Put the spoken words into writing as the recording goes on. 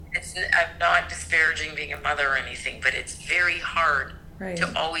I'm not disparaging being a mother or anything, but it's very hard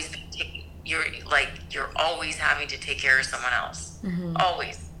to always be you're always having to take care of someone else. Mm-hmm.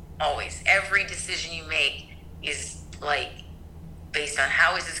 Always. Every decision you make is like based on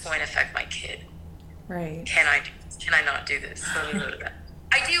how is this going to affect my kid? Right. Can I not do this? Let me go to that.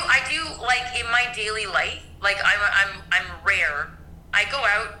 I do like in my daily life, like I'm rare. I go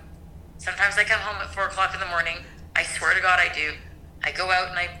out. Sometimes I come home at 4:00 in the morning. I swear to God I do. I go out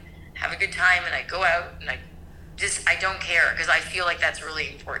and I have a good time, and I go out and I don't care, because I feel like that's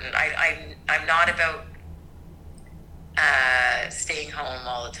really important. I'm not about staying home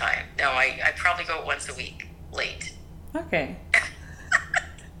all the time. No, I probably go once a week late. Okay.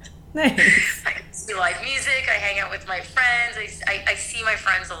 Nice. I see live music. I hang out with my friends. I see my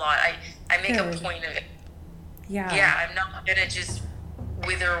friends a lot. I make a point of it. Yeah, I'm not gonna just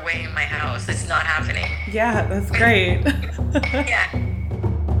wither away in my house. It's not happening. Yeah, that's great. Yeah.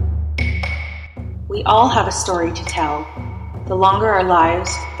 We all have a story to tell. The longer our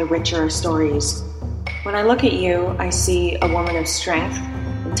lives, the richer our stories. When I look at you, I see a woman of strength,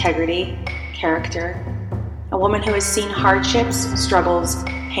 integrity, character. A woman who has seen hardships, struggles,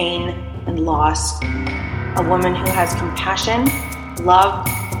 pain, and loss. A woman who has compassion, love,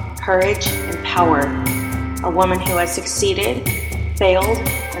 courage, and power. A woman who has succeeded, failed,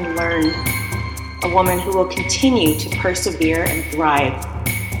 and learned. A woman who will continue to persevere and thrive.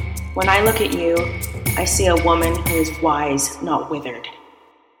 When I look at you, I see a woman who is wise, not withered.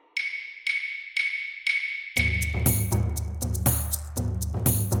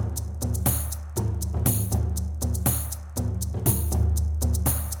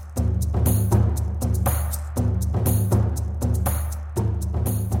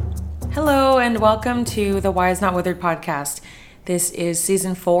 Hello and welcome to the Wise Not Withered Podcast. This is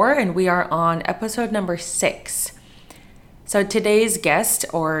season 4 and we are on episode number 6. So today's guest,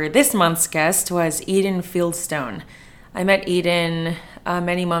 or this month's guest, was Eden Fieldstone. I met Eden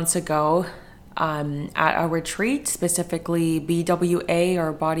many months ago at a retreat, specifically BWA,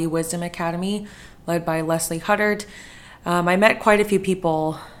 or Body Wisdom Academy, led by Leslie Huddard. I met quite a few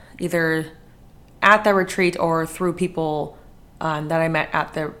people either at the retreat or through people that I met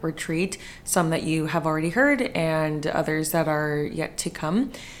at the retreat, some that you have already heard and others that are yet to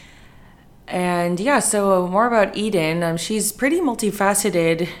come. And yeah, so more about Eden. She's pretty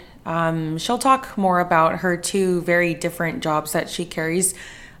multifaceted. She'll talk more about her 2 very different jobs that she carries.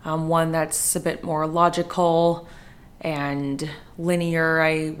 One that's a bit more logical and linear,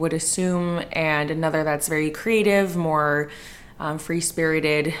 I would assume, and another that's very creative, more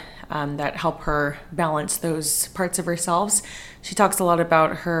free-spirited, that help her balance those parts of herself. She talks a lot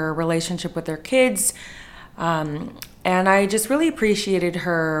about her relationship with her kids, and I just really appreciated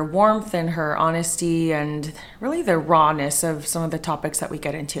her warmth and her honesty and really the rawness of some of the topics that we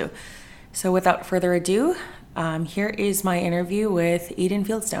get into. So without further ado, here is my interview with Eden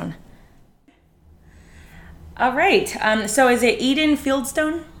Fieldstone. All right. So is it Eden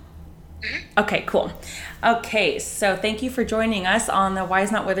Fieldstone? Okay, cool. Okay, so thank you for joining us on the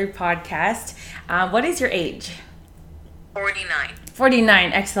Wise Not Withered podcast. What is your age? 49.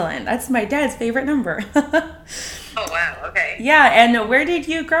 49, excellent. That's my dad's favorite number. Oh, wow, okay. Yeah, and where did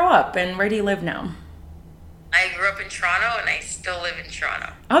you grow up and where do you live now? I grew up in Toronto and I still live in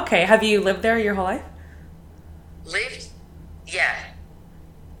Toronto. Okay, have you lived there your whole life? Lived? Yeah.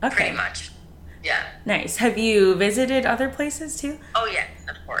 Okay. Pretty much. Yeah. Nice. Have you visited other places too? Oh, yeah,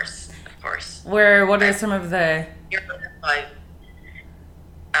 of course. What are some of the...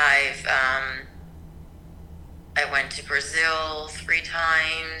 I went to Brazil 3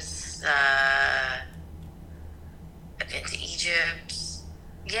 times. I've been to Egypt.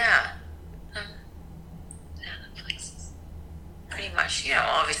 Yeah. Other places. Pretty much,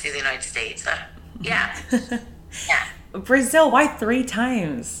 obviously the United States. Yeah. Yeah. Brazil, why 3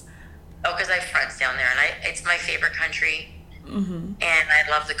 times? Oh, because I have friends down there, and it's my favorite country. Mm-hmm. And I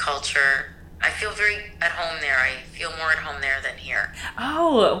love the culture. I feel very at home there. I feel more at home there than here.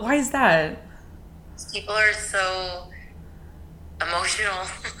 Oh, why is that? People are so emotional.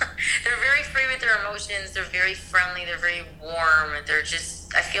 They're very free with their emotions. They're very friendly. They're very warm. They're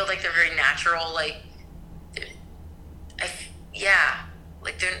just, I feel like they're very natural. Like,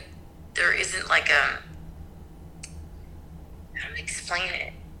 like there isn't like how do I explain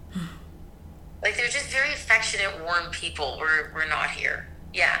it? Like, they're just very affectionate, warm people. We're not here.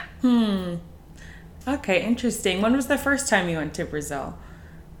 Yeah. Okay, interesting. When was the first time you went to Brazil?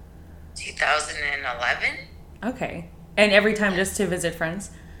 2011. Okay. And every time just to visit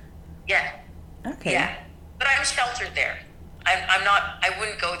friends? Yeah. Okay. Yeah. But I'm sheltered there. I'm not, I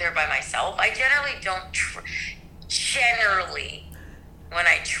wouldn't go there by myself. I generally don't, when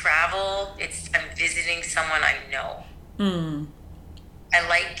I travel, I'm visiting someone I know. I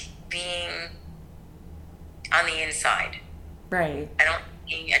like being on the inside. Right. I don't like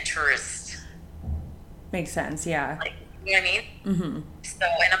being a tourist. Makes sense, yeah. Like, you know what I mean? Mm-hmm. So,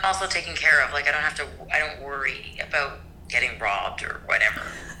 and I'm also taken care of. Like, I don't worry about getting robbed or whatever.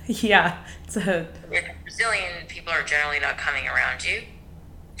 Yeah. If Brazilian people are generally not coming around you,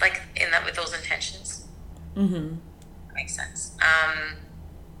 like, with those intentions. Mm-hmm. That makes sense.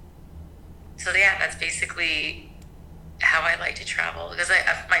 So yeah, that's basically how I like to travel, because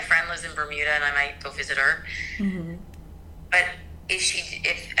my friend lives in Bermuda and I might go visit her. Mm-hmm. But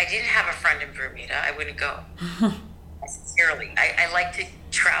if I didn't have a friend in Bermuda, I wouldn't go. Sincerely, I like to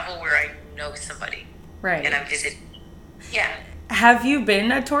travel where I know somebody, right? And I'm visiting. Yeah. Have you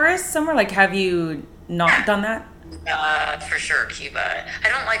been a tourist somewhere? Like, have you not done that? For sure, Cuba. I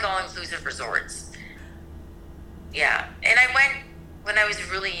don't like all-inclusive resorts. Yeah, and I went when I was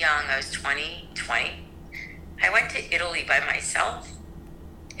really young. I was 20. I went to Italy by myself,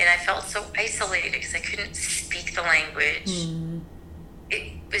 and I felt so isolated because I couldn't speak the language.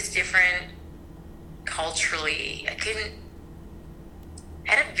 It was different culturally. I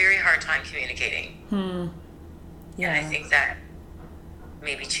had a very hard time communicating. Yeah. And I think that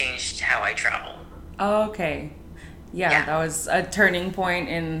maybe changed how I travel. Oh, okay. Yeah, that was a turning point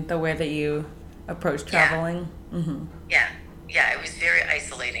in the way that you approach traveling. Yeah. Mm-hmm. Yeah, it was very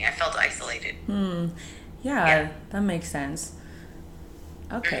isolating. I felt isolated. Yeah, that makes sense.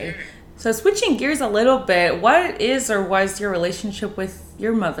 Okay. Mm-hmm. So switching gears a little bit, what is or was your relationship with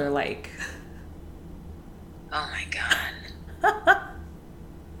your mother like? Oh my God.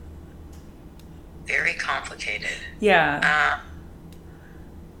 Very complicated. Yeah.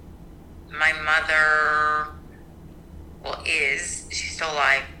 My mother, she's still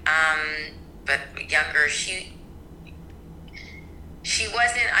alive, but younger. She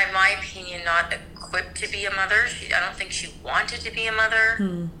wasn't, in my opinion, not equipped to be a mother. I don't think she wanted to be a mother.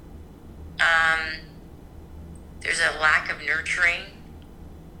 There's a lack of nurturing.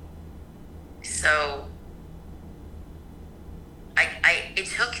 So it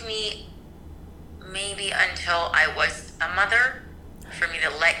took me maybe until I was a mother for me to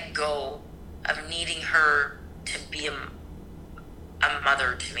let go of needing her to be a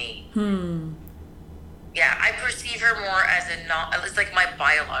mother to me. Yeah, I perceive her more as it's like my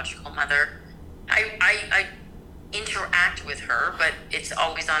biological mother. I interact with her, but it's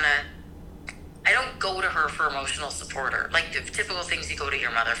always I don't go to her for emotional support, or like the typical things you go to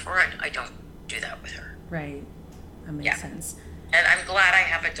your mother for. I don't do that with her. Right. That makes sense. And I'm glad I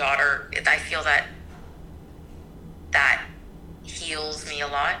have a daughter. I feel that heals me a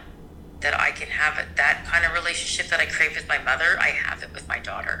lot, that I can have that kind of relationship that I crave with my mother. I have it with my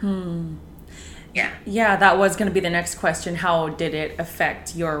daughter. Yeah, that was going to be the next question. How did it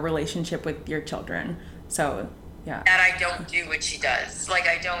affect your relationship with your children? So yeah, that I don't do what she does. Like,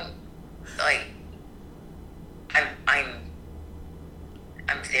 I don't, like, I'm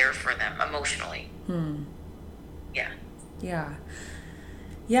there for them emotionally.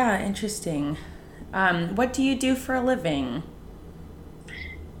 Yeah, interesting. What do you do for a living?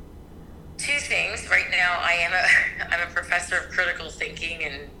 Two things. Right now, I'm a professor of critical thinking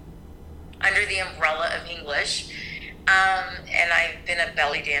and under the umbrella of English. And I've been a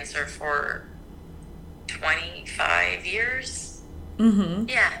belly dancer for 25 years. Mm-hmm.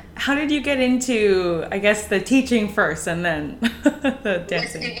 Yeah. How did you get into, I guess, the teaching first and then the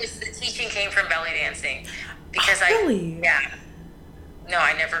dancing? The teaching came from belly dancing. Because really? Yeah. No,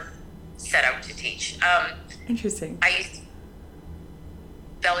 I never set out to teach. Interesting. I used to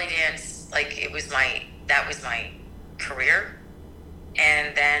belly dance, like that was my career.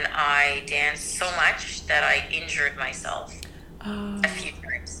 And then I danced so much that I injured myself a few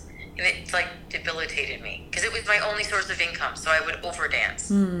times. And it like debilitated me because it was my only source of income. So I would over dance.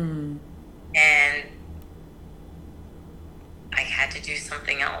 And I had to do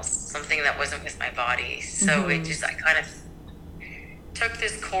something else, something that wasn't with my body. So I kind of took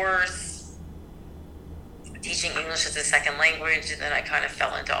this course teaching English as a second language, and then I kind of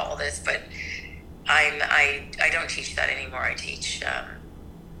fell into all this, but I don't teach that anymore. I teach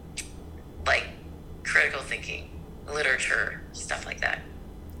like critical thinking, literature, stuff like that.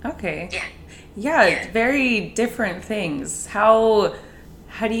 Okay. Yeah. Very different things. How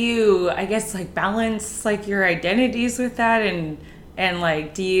do you, I guess, like balance like your identities with that, and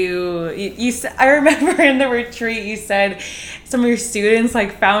like do you I remember in the retreat you said some of your students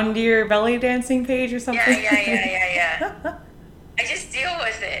like found your belly dancing page or something. Yeah. I just deal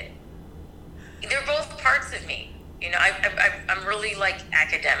with it. They're both parts of me. You know, I'm really like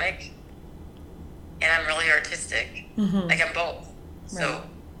academic and I'm really artistic. Like I'm both. So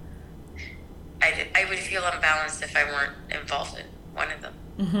I would feel unbalanced if I weren't involved in one of them.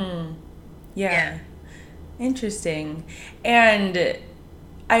 Mm-hmm. Yeah. Interesting. And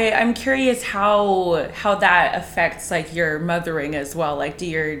I'm curious how that affects like your mothering as well. Like, do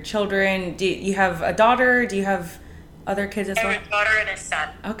your children, do you have a daughter? Do you have other kids as well? I have a daughter and a son.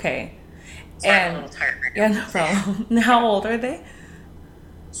 Okay. Sorry, I'm a little tired right now. Yeah, no problem. How old are they?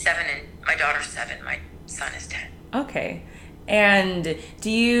 7, and my daughter's 7. My son is 10. Okay. And do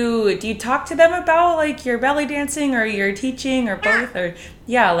you talk to them about like your belly dancing or your teaching or both? Or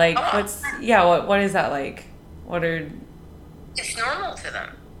what is that like? It's normal to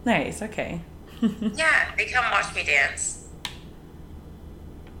them. Nice. Okay. Yeah, they come watch me dance.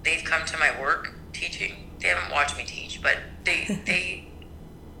 They've come to my work teaching. They haven't watched me teach, but they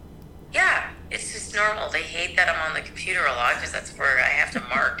yeah, it's just normal. They hate that I'm on the computer a lot because that's where I have to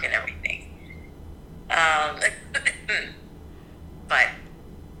mark and everything. But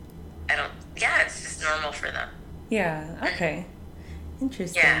I don't. Yeah, it's just normal for them. Yeah. Okay.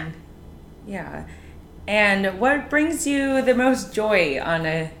 Interesting. Yeah. And what brings you the most joy on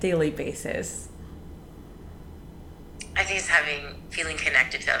a daily basis? I think it's feeling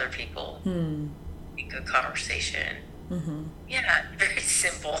connected to other people. Good conversation. Mm-hmm. Yeah, very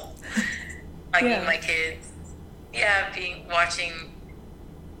simple. Hugging my kids. Yeah, watching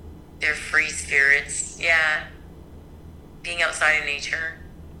their free spirits. Yeah, being outside in nature.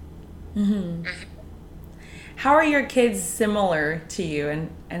 Mm-hmm. How are your kids similar to you,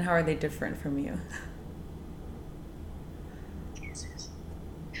 and how are they different from you?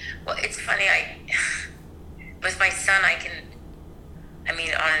 Well, it's funny. With my son, on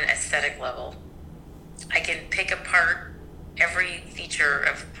an aesthetic level, I can pick apart every feature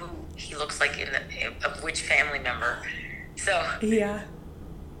of who he looks like of which family member. So yeah,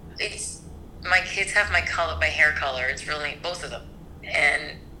 it's my kids have my hair color. It's really both of them,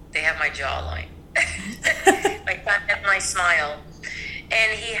 and they have my jawline. My son has my smile,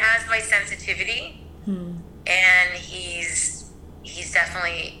 and he has my sensitivity, and he's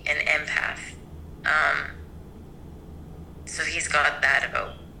definitely an empath. So he's got that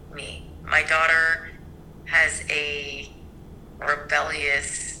about me. My daughter has a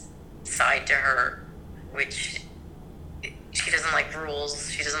rebellious side to her, which she doesn't like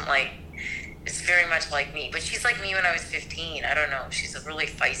rules. She doesn't like. It's very much like me, but she's like me when I was 15. I don't know. She's really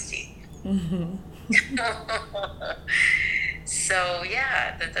feisty. Mm-hmm. So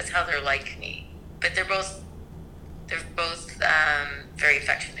yeah, that's how they're like me. But they're both very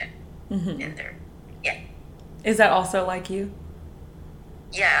affectionate in there. Yeah. Is that also like you?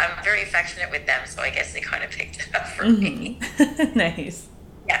 Yeah, I'm very affectionate with them, so I guess they kind of picked it up for me. Nice.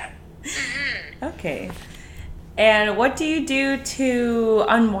 Yeah. Okay. And what do you do to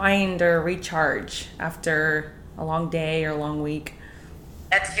unwind or recharge after a long day or a long week?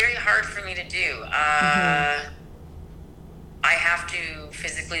 That's very hard for me to do. I have to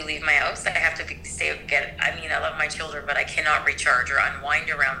physically leave my house. I have to I love my children, but I cannot recharge or unwind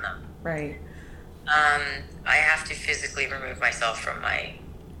around them. Right. I have to physically remove myself from my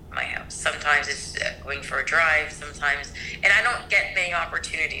house. Sometimes it's going for a drive, sometimes, and I don't get many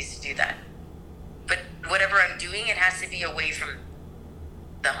opportunities to do that. But whatever I'm doing, it has to be away from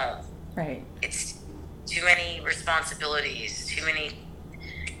the home. Right. It's too many responsibilities, too many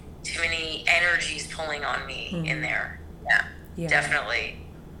energies pulling on me in there. Yeah, definitely.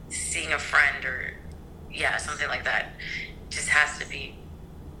 Seeing a friend or something like that just has to be.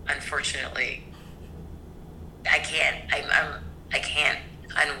 Unfortunately, I can't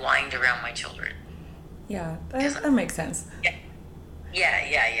unwind around my children. Yeah, that makes sense. Yeah.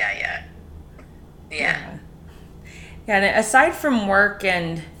 Yeah, and aside from work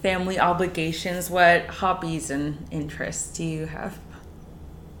and family obligations, what hobbies and interests do you have?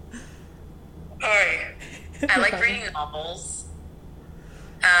 I like reading novels.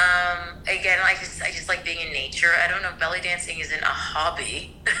 Again, I just like being in nature. I don't know, belly dancing isn't a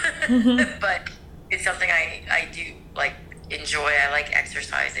hobby, but it's something I do like enjoy. I like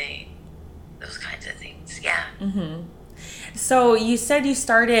exercising, those kinds of things. Yeah. Mm-hmm. So you said you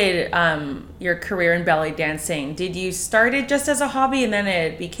started your career in belly dancing. Did you start it just as a hobby and then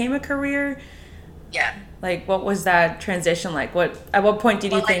it became a career? Yeah. Like, what was that transition like? At what point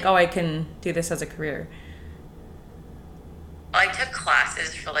did you think, I can do this as a career? I took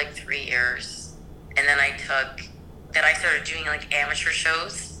classes for like 3 years, and then I started doing like amateur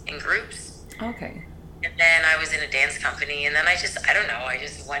shows in groups. Okay. And then I was in a dance company, and then I just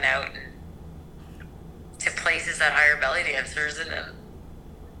went out to places that hire belly dancers, and then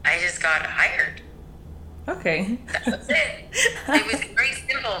I just got hired. Okay. That was it. It was very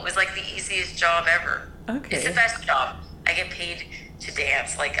simple. It was like the easiest job ever. Okay. It's the best job. I get paid to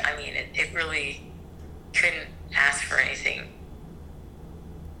dance. Like, I mean, it really couldn't ask for anything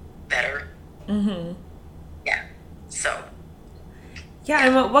better. Mm-hmm. Yeah. So. Yeah,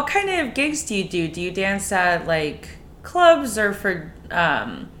 and what kind of gigs do you do? Do you dance at like clubs or for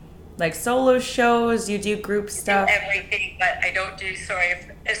like solo shows? You do group stuff? Everything, but I don't do. Sorry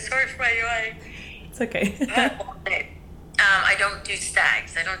for my. It's okay. I don't do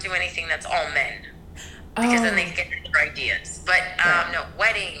stags. I don't do anything that's all men. Because then they get their ideas. But no,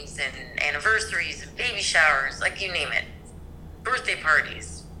 weddings and anniversaries and baby showers, like you name it, birthday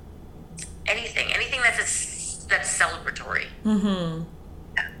parties, anything that's celebratory. Mm-hmm.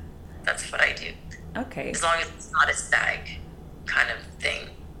 Yeah, that's what I do. Okay. As long as it's not a stag kind of thing.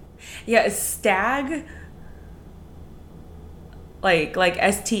 Yeah, a stag, like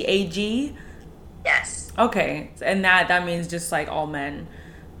STAG. Yes. Okay, and that means just like all men.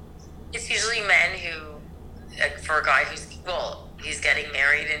 It's usually men who, like, for a guy he's getting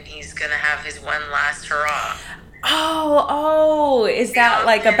married and he's gonna have his one last hurrah. Oh, is that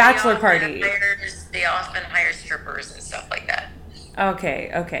like a bachelor party? They often hire strippers and stuff like that.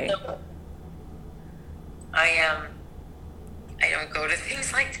 Okay. So, I don't go to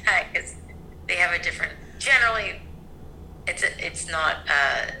things like that because they have a different. Generally, it's not.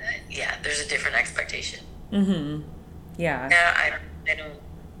 There's a different expectation. Mm-hmm. Yeah. No, I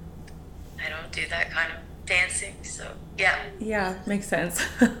don't do that kind of dancing. So yeah. Yeah, makes sense.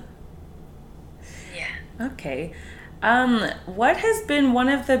 Yeah. Okay. What has been one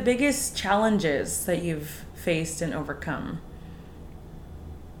of the biggest challenges that you've faced and overcome?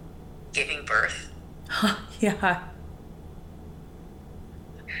 Giving birth. Yeah.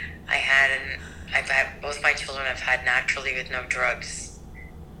 I've had both my children I've had naturally with no drugs.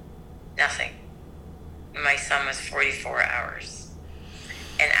 Nothing. My son was 44 hours.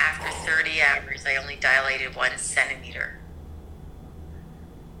 And after 30 hours, I only dilated 1 centimeter.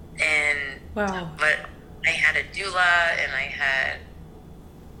 And, wow. But I had a doula and I had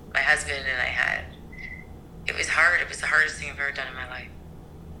my husband and it was hard. It was the hardest thing I've ever done in my life.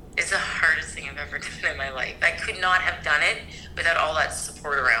 It's the hardest thing I've ever done in my life. I could not have done it without all that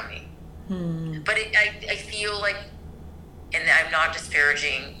support around me. But I feel like, and I'm not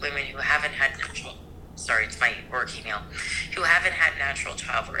disparaging women who haven't had it's my work email, who haven't had natural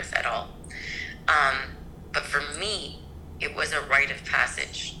childbirth at all. But for me, it was a rite of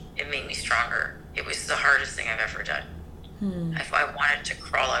passage. It made me stronger. It was the hardest thing I've ever done. I wanted to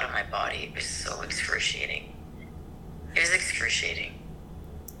crawl out of my body. It was so excruciating. It was excruciating.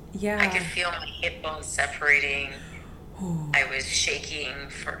 Yeah. I could feel my hip bones separating. Ooh. I was shaking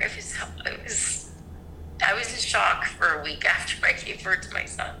I was in shock for a week after I gave birth to my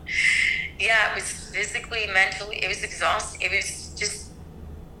son. Yeah, it was physically, mentally, it was exhausting. It was just,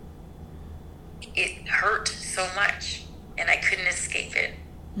 it hurt so much and I couldn't escape it.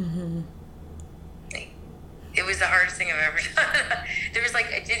 Mm-hmm. It was the hardest thing I've ever done.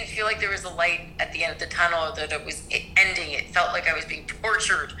 I didn't feel like there was a light at the end of the tunnel, that it was ending. It felt like I was being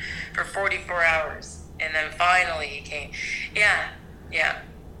tortured for 44 hours. And then finally he came. Yeah.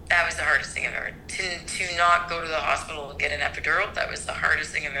 That was the hardest thing I've ever done. To not go to the hospital and get an epidural, that was the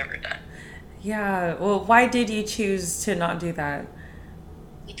hardest thing I've ever done. Yeah. Well, why did you choose to not do that?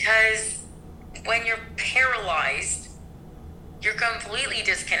 Because when you're paralyzed, you're completely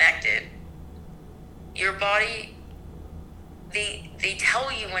disconnected. Your body, they tell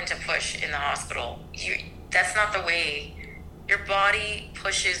you when to push in the hospital. That's not the way. Your body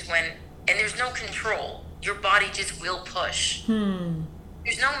pushes when, and there's no control. Your body just will push.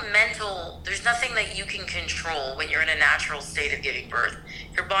 There's nothing that you can control when you're in a natural state of giving birth.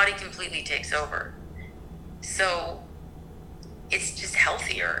 Your body completely takes over. So it's just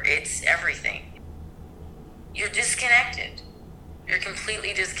healthier. It's everything. You're disconnected. You're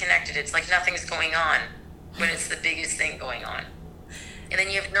completely disconnected. It's like nothing's going on when it's the biggest thing going on. And then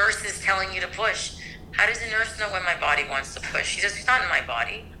you have nurses telling you to push. How does a nurse know when my body wants to push? She says, it's not in my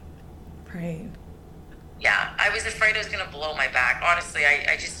body. Right. Yeah, I was afraid I was going to blow my back. Honestly,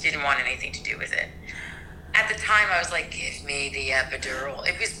 I just didn't want anything to do with it. At the time, I was like, give me the epidural.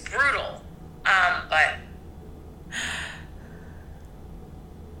 It was brutal. But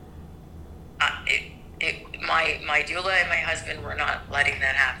my doula and my husband were not letting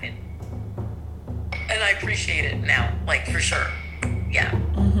that happen. And I appreciate it now, like, for sure. Yeah.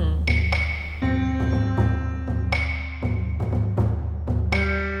 Mm-hmm.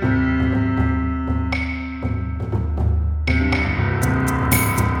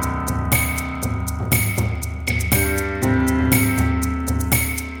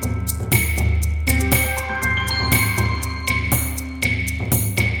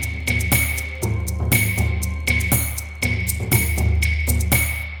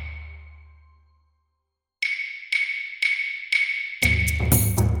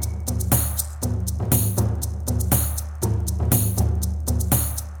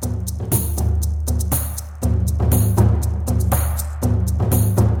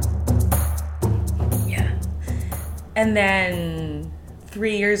 And then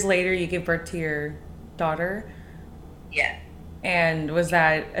 3 years later, you gave birth to your daughter. Yeah. And was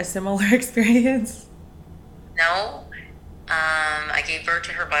that a similar experience? No. I gave birth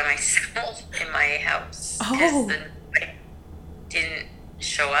to her by myself in my house. Oh. Because the didn't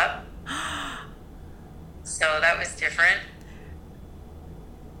show up. So that was different.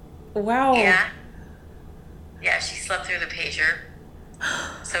 Wow. Yeah. Yeah, she slept through the pager.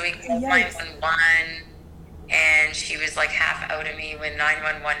 So we called 911, and she was like half out of me when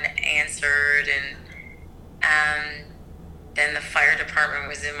 911 answered, and then the fire department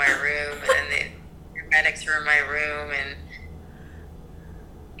was in my room, and then the medics were in my room, and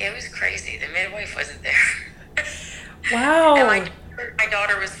it was crazy. The midwife wasn't there. Wow. And my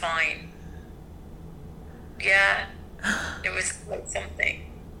daughter was fine. Yeah. It was quite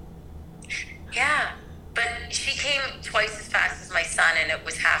something. Yeah. But she came twice as fast as my son, and it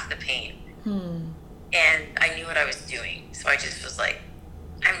was half the pain. And I knew what I was doing. So I just was like,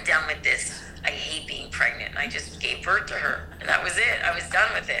 I'm done with this. I hate being pregnant. I just gave birth to her. And that was it. I was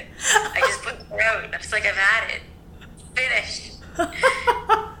done with it. I just put her out. I was like, I've had it. Finished.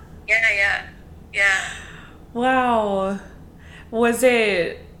 Yeah. Wow. Was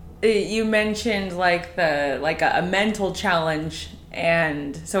it, you mentioned like a mental challenge,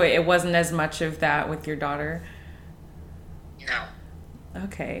 and so it wasn't as much of that with your daughter? No.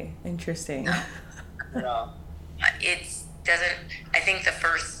 Okay, interesting. No. No. I think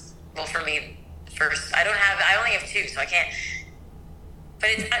for me, I only have two, so I can't, but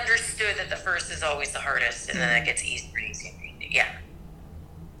it's understood that the first is always the hardest, and then it gets easier and easier. Yeah.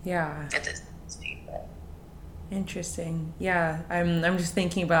 Yeah. It does. People. Interesting. Yeah, I'm just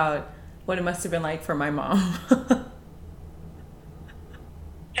thinking about what it must have been like for my mom.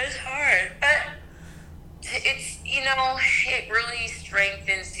 It's hard, but it's, it really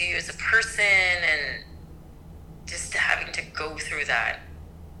strengthens you as a person, and just having to go through that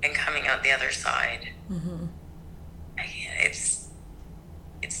and coming out the other side. Mm-hmm.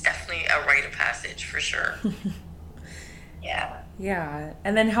 It's definitely a rite of passage for sure. Yeah. Yeah.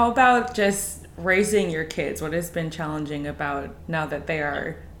 And then how about just raising your kids? What has been challenging about now that they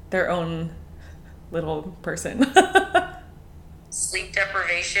are their own little person? Sleep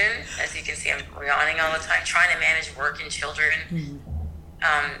deprivation. As you can see, I'm yawning all the time, trying to manage work and children. Mm-hmm.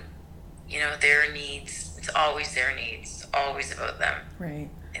 Their needs. It's always their needs. Always about them. Right.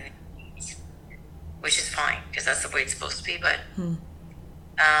 And needs, which is fine, because that's the way it's supposed to be. But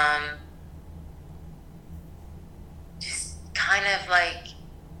just kind of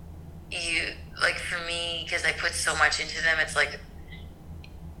for me, because I put so much into them, it's like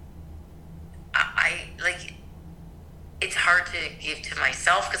it's hard to give to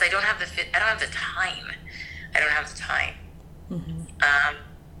myself because I don't have the time. Mm-hmm.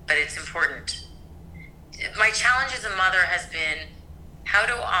 But it's important. My challenge as a mother has been, how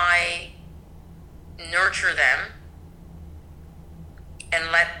do I nurture them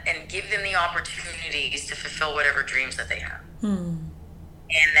and give them the opportunities to fulfill whatever dreams that they have, and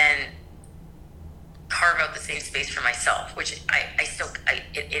then carve out the same space for myself, which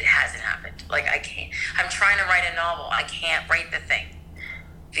it hasn't happened. Like, I can't. I'm trying to write a novel. I can't write the thing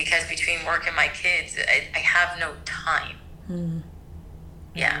because between work and my kids, I have no time.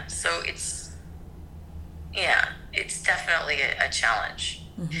 Yeah, so it's definitely a challenge.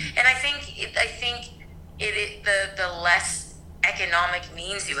 Mm-hmm. And I think the less economic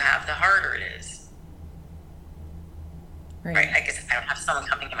means you have, the harder it is. Right. I guess I don't have someone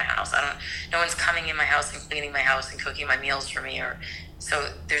coming in my house. No one's coming in my house and cleaning my house and cooking my meals for me.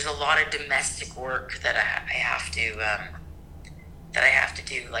 So there's a lot of domestic work that I have to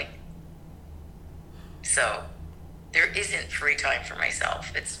do. Like, so there isn't free time for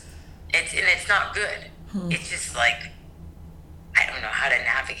myself. It's not good. It's just like, I don't know how to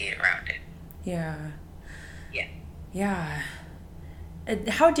navigate around it. Yeah. Yeah. Yeah.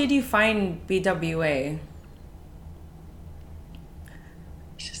 How did you find BWA?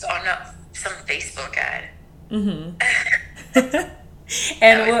 Just on some Facebook ad. Mm-hmm.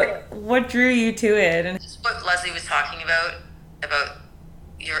 And what drew you to it? And just what Leslie was talking about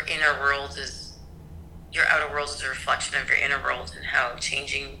your inner world your outer world is a reflection of your inner world, and how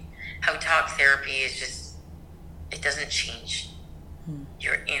talk therapy is just, it doesn't change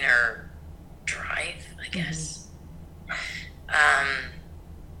your inner drive, I guess.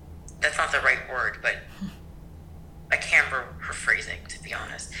 That's not the right word, but I can't remember her phrasing, to be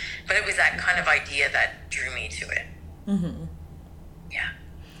honest. But it was that kind of idea that drew me to it. Mm-hmm. Yeah.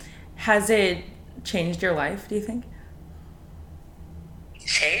 Has it changed your life, do you think?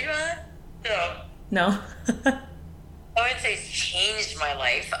 Changed my life? No? I wouldn't say it's changed my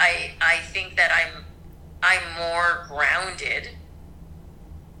life. I think that I'm more grounded.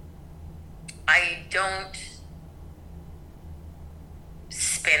 I don't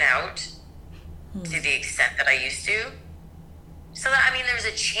spin out to the extent that I used to. So that, I mean, there's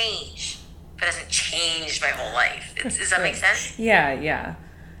a change, but it doesn't change my whole life. Does that make sense? Yeah.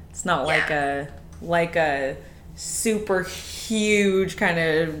 It's not like a super huge kind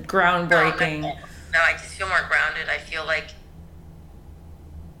of groundbreaking. No, I just feel more grounded. I feel like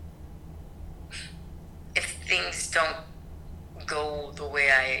if things don't go the way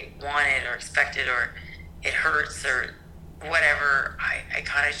I wanted or expected, or it hurts or whatever, I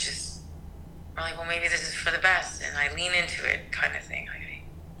kind of just, I'm like, well, maybe this is for the best, and I lean into it, kind of thing. I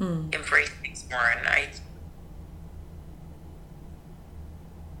embrace things more, and I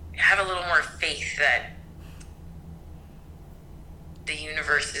have a little more faith that the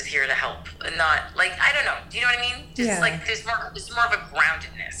universe is here to help, and not like, I don't know. Do you know what I mean? Just like there's more of a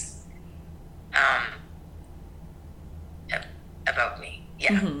groundedness about me.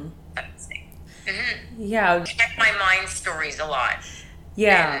 Yeah, I would say. Yeah. I check my mind stories a lot.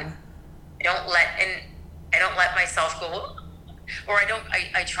 Yeah. And I don't let myself go, or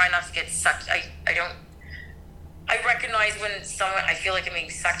I try not to get sucked. I recognize when I feel like I'm being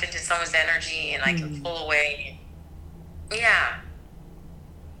sucked into someone's energy, and I can pull away.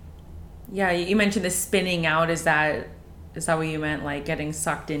 Yeah, you mentioned the spinning out. Is that what you meant, like getting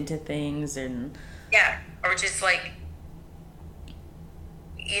sucked into things? And yeah, or just like,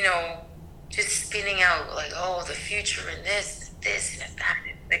 just spinning out, like, oh, the future and this and that,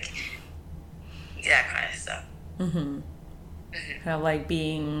 like that kind of stuff. Kind of like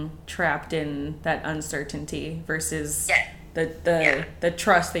being trapped in that uncertainty versus the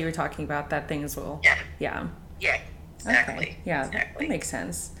trust that you were talking about, that things will. Yeah, exactly. Okay. Yeah, exactly. That makes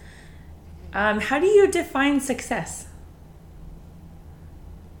sense. How do you define success?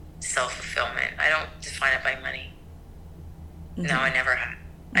 Self-fulfillment. I don't define it by money. No, I never have.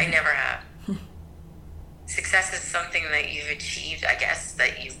 Success is something that you've achieved, I guess,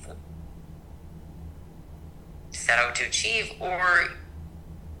 that you've set out to achieve, or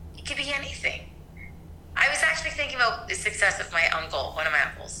it could be anything. I was actually thinking about the success of one of my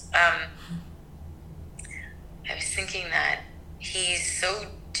uncles. I was thinking that he's so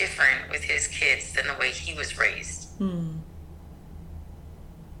different with his kids than the way he was raised. And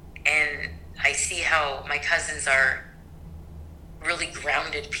I see how my cousins are really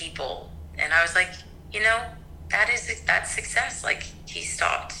grounded people. And I was like, that's success. Like, he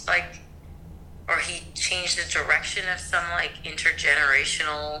stopped, like, or he changed the direction of some, like,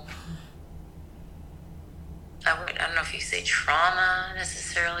 intergenerational, I don't know if you say trauma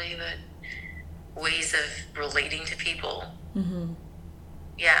necessarily, but ways of relating to people.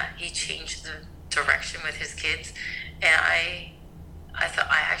 Yeah, he changed the direction with his kids. And I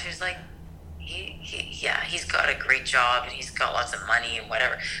actually was like, he's got a great job and he's got lots of money and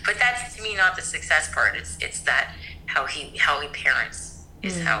whatever. But that's, to me, not the success part. It's that how he parents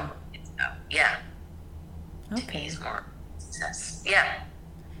is how it's how. Yeah. Okay. To me, is more success. Yeah.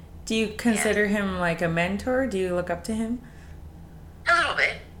 Do you consider him like a mentor? Do you look up to him? A little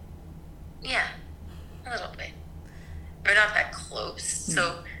bit. Yeah. A little bit. We're not that close.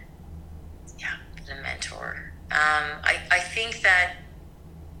 So, yeah, a mentor. I think that,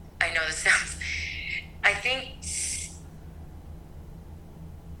 I know this sounds, I think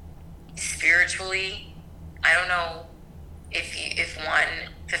spiritually, I don't know if one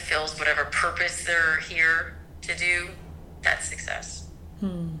fulfills whatever purpose they're here to do, that's success.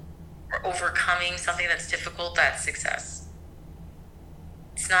 Or overcoming something that's difficult, that's success.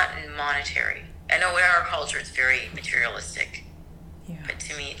 It's not monetary. I know in our culture it's very materialistic, but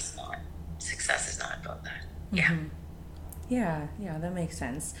to me it's not. Success is not about that. Yeah, that makes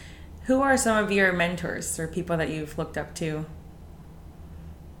sense. Who are some of your mentors or people that you've looked up to?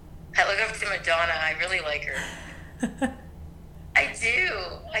 I look up to Madonna. I really like her. I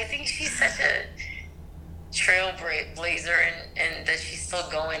do. I think she's such a trailblazer, and that she's still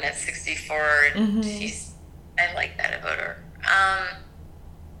going at 64. And I like that about her.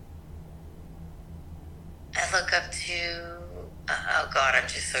 I look up to, oh God, I'm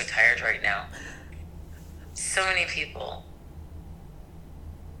just so tired right now. So many people.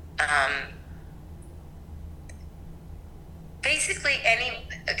 Basically I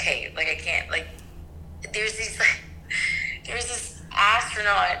can't, like, there's this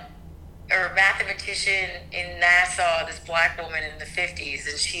astronaut or mathematician in NASA, this black woman in the 50s,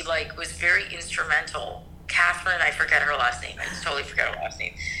 and she, like, was very instrumental. Catherine, I forget her last name. I just totally forget her last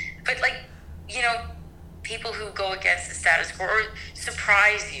name. But, like, people who go against the status quo or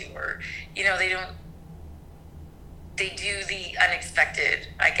surprise you, or, they do the unexpected,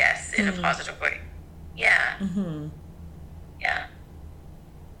 I guess, in a positive way. Yeah. Mm-hmm. Yeah.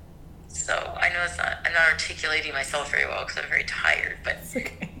 So I know I'm not articulating myself very well because I'm very tired, but It's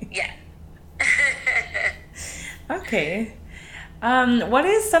okay. yeah. Okay. What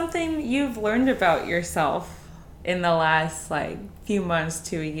is something you've learned about yourself in the last few months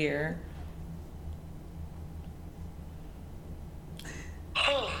to a year?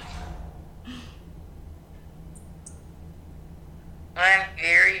 Oh. I'm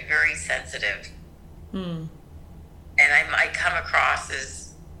very, very sensitive. Hmm. And I come across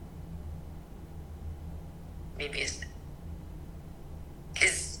as maybe is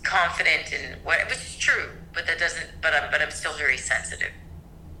confident in which is true, but that doesn't. But I'm still very sensitive.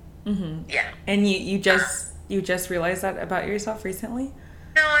 Mm-hmm. Yeah. And you just realized that about yourself recently?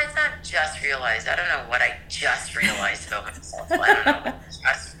 No, it's not just realized. I don't know what I just realized about myself. I don't know what I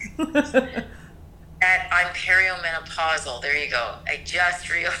just realized. That I'm perimenopausal. There you go. I just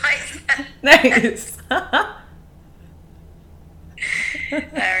realized that. Nice.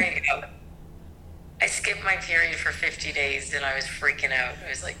 There you go. I skipped my period for 50 days and I was freaking out. I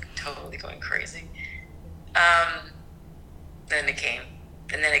was totally going crazy. Then it came.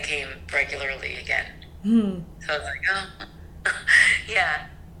 And then it came regularly again. Hmm. So I was oh. Yeah.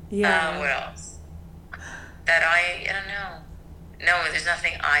 Yeah. What else? That I don't know. No, there's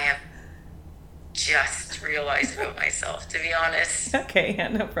nothing I have just realized about myself, to be honest. Okay, yeah,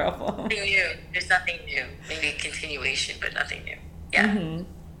 no problem. Nothing new. There's nothing new. Maybe a continuation, but nothing new. Yeah. Mm-hmm.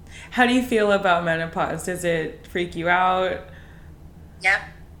 How do you feel about menopause? Does it freak you out? Yeah.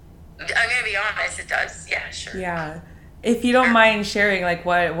 I'm going to be honest, it does. Yeah, sure. Yeah. If you don't mind sharing,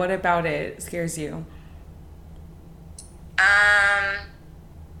 what about it scares you?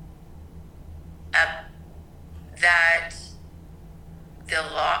 That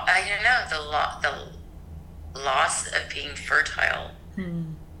the loss of being fertile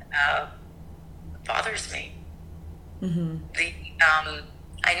bothers me. Mm-hmm.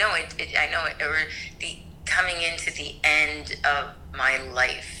 I know it, or the coming into the end of my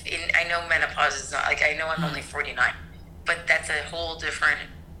life. I know menopause is not, I know I'm only 49, but that's a whole different,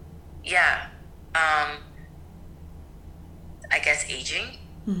 yeah. I guess aging.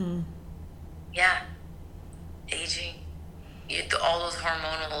 Mm-hmm. Yeah. Aging. All those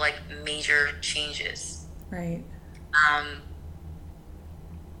hormonal, major changes. Right.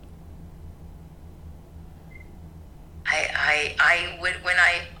 I would,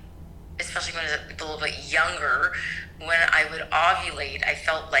 especially when I was a little bit younger, when I would ovulate, I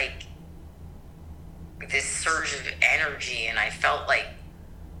felt like this surge of energy, and I felt like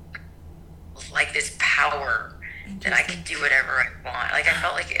this power that I could do whatever I want. I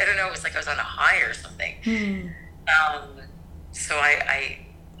felt like, I don't know, it was like I was on a high or something. So I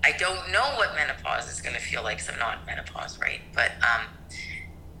don't know what menopause is going to feel like, because I'm not in menopause, right? But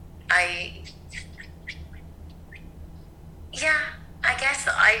I guess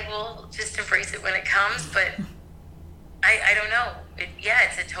I will just embrace it when it comes, but I don't know.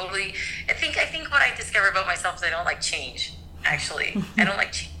 It's a totally, I think what I discover about myself is I don't like change, actually. I don't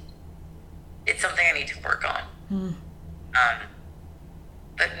like change. It's something I need to work on.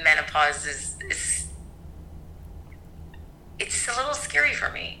 But menopause is it's a little scary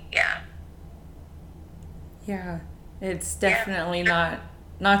for me. Yeah. Yeah. It's definitely not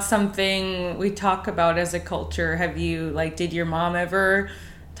something we talk about as a culture. Have you, did your mom ever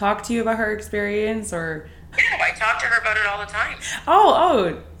talk to you about her experience, or? Yeah, I talk to her about it all the time.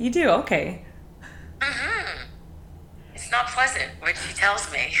 Oh, you do? Okay. Mm-hmm. It's not pleasant, which she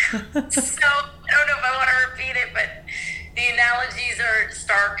tells me. So, I don't know if I want to repeat it, but the analogies are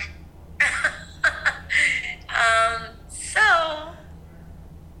stark.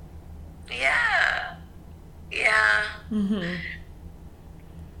 Yeah. Yeah. Mm-hmm.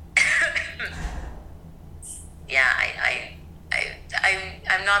 Yeah,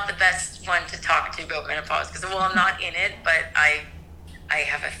 I'm not the best one to talk to about menopause, because, I'm not in it, but I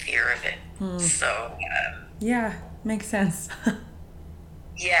have a fear of it. So yeah, makes sense.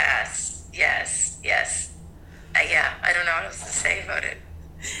 Yes. I don't know what else to say about it.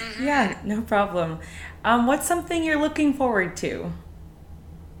 Mm-hmm. Yeah, no problem. What's something you're looking forward to?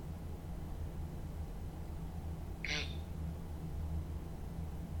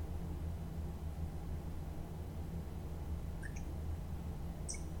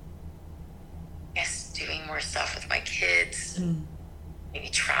 Doing more stuff with my kids, maybe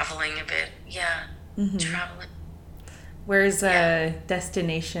traveling a bit. Yeah, traveling. Where's a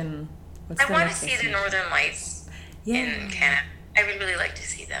destination? I want to see the Northern Lights in Canada. I would really like to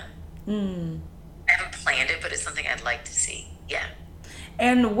see them. I haven't planned it, but it's something I'd like to see. Yeah.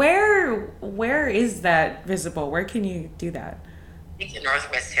 And where is that visible? Where can you do that? I think the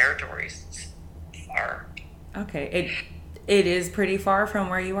Northwest Territories. far. Okay. It is pretty far from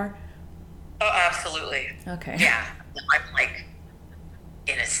where you are? Oh, absolutely. Okay. Yeah. I'm like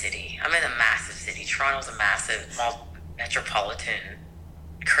in a city. I'm in a massive city. Toronto's a massive, metropolitan,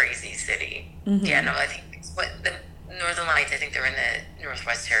 crazy city. Mm-hmm. Yeah, no, I think the Northern Lights, I think they're in the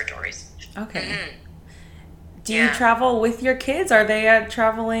Northwest Territories. Okay. Mm-hmm. Do you travel with your kids? Are they at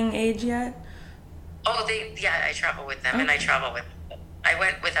traveling age yet? Oh, I travel with them, and I travel with them. I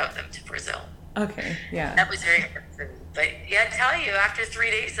went without them to Brazil. Okay, yeah. That was very hard for me. But yeah, I tell you, after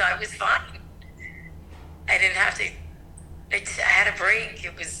 3 days, I was fine. I didn't have to. I had a break.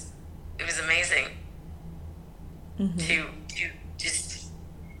 It was amazing to just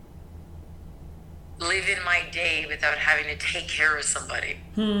live in my day without having to take care of somebody.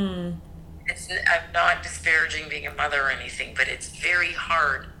 I'm not disparaging being a mother or anything, but it's very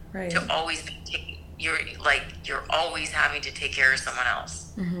hard to always be you're always having to take care of someone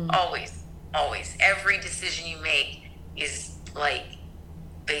else. Always. Every decision you make is like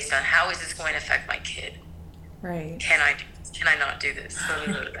based on how is this going to affect my kid. Right. Can I not do this?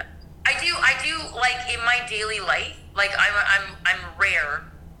 I do like in my daily life, like I'm rare.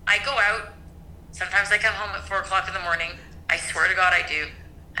 I go out, sometimes I come home at 4:00 in the morning. I swear to God I do.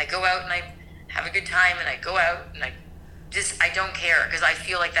 I go out and I have a good time, and I go out and I don't care, because I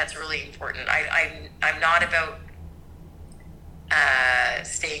feel like that's really important. I'm not about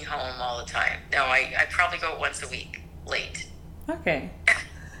staying home all the time. No, I probably go once a week late. Okay.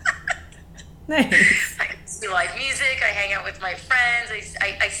 Nice. I see live music. I hang out with my friends.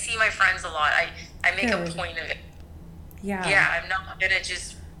 I see my friends a lot. I make a point of it. Yeah. Yeah, I'm not going to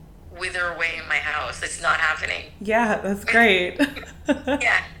just wither away in my house. It's not happening. Yeah, that's great.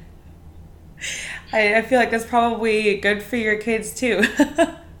 Yeah. I feel like that's probably good for your kids too.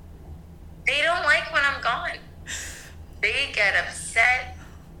 They don't like when I'm gone. They get upset.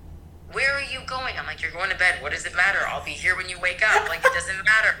 Where are you going? I'm like, you're going to bed. What does it matter? I'll be here when you wake up. Like, it doesn't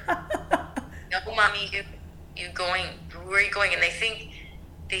matter. No, mommy, you going? Where are you going? And they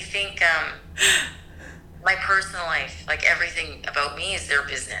think my personal life, like everything about me, is their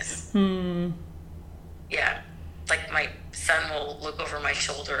business. Yeah, like my son will look over my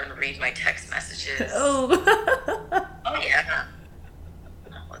shoulder and read my text messages. Oh yeah,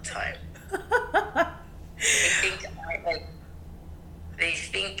 all the time. They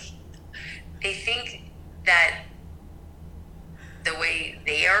think that the way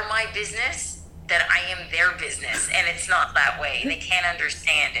they are my business, that I am their business, and it's not that way. They can't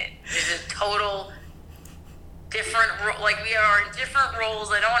understand it. There's a total different, like we are in different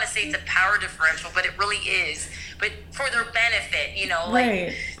roles. I don't want to say it's a power differential, but it really is. But for their benefit, like,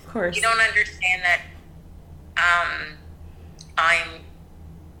 right, of course. You don't understand that I'm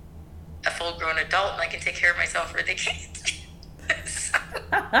a full-grown adult and I can take care of myself, or they can't. So,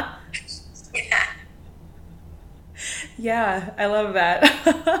 yeah. Yeah, I love that.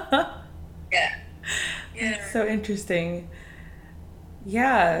 Yeah. It's so interesting.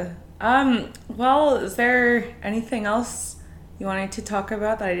 Yeah. Well, is there anything else you wanted to talk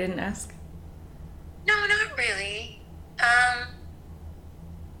about that I didn't ask? No, not really.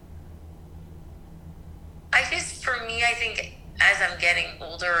 For me, I think as I'm getting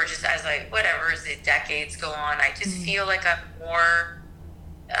older, or just as as the decades go on, I just feel like I'm more,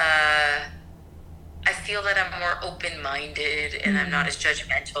 I feel that I'm more open-minded, and I'm not as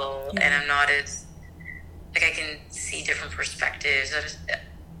judgmental, and I'm not as, like, I can see different perspectives.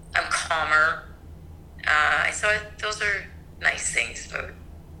 I'm calmer. Those are nice things, but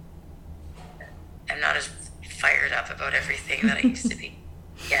I'm not as fired up about everything that I used to be.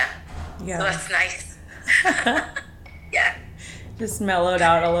 Yeah. So that's nice. Yeah. Just mellowed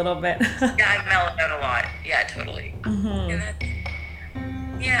out a little bit. Yeah, I've mellowed out a lot. Yeah, totally.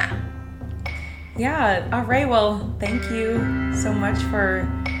 Yeah. Yeah. All right. Well, thank you so much for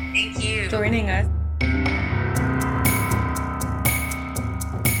joining us.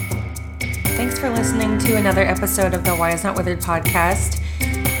 Thanks for listening to another episode of the Wise Not Withered podcast.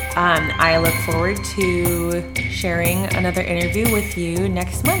 I look forward to sharing another interview with you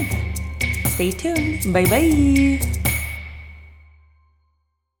next month. Stay tuned. Bye-bye.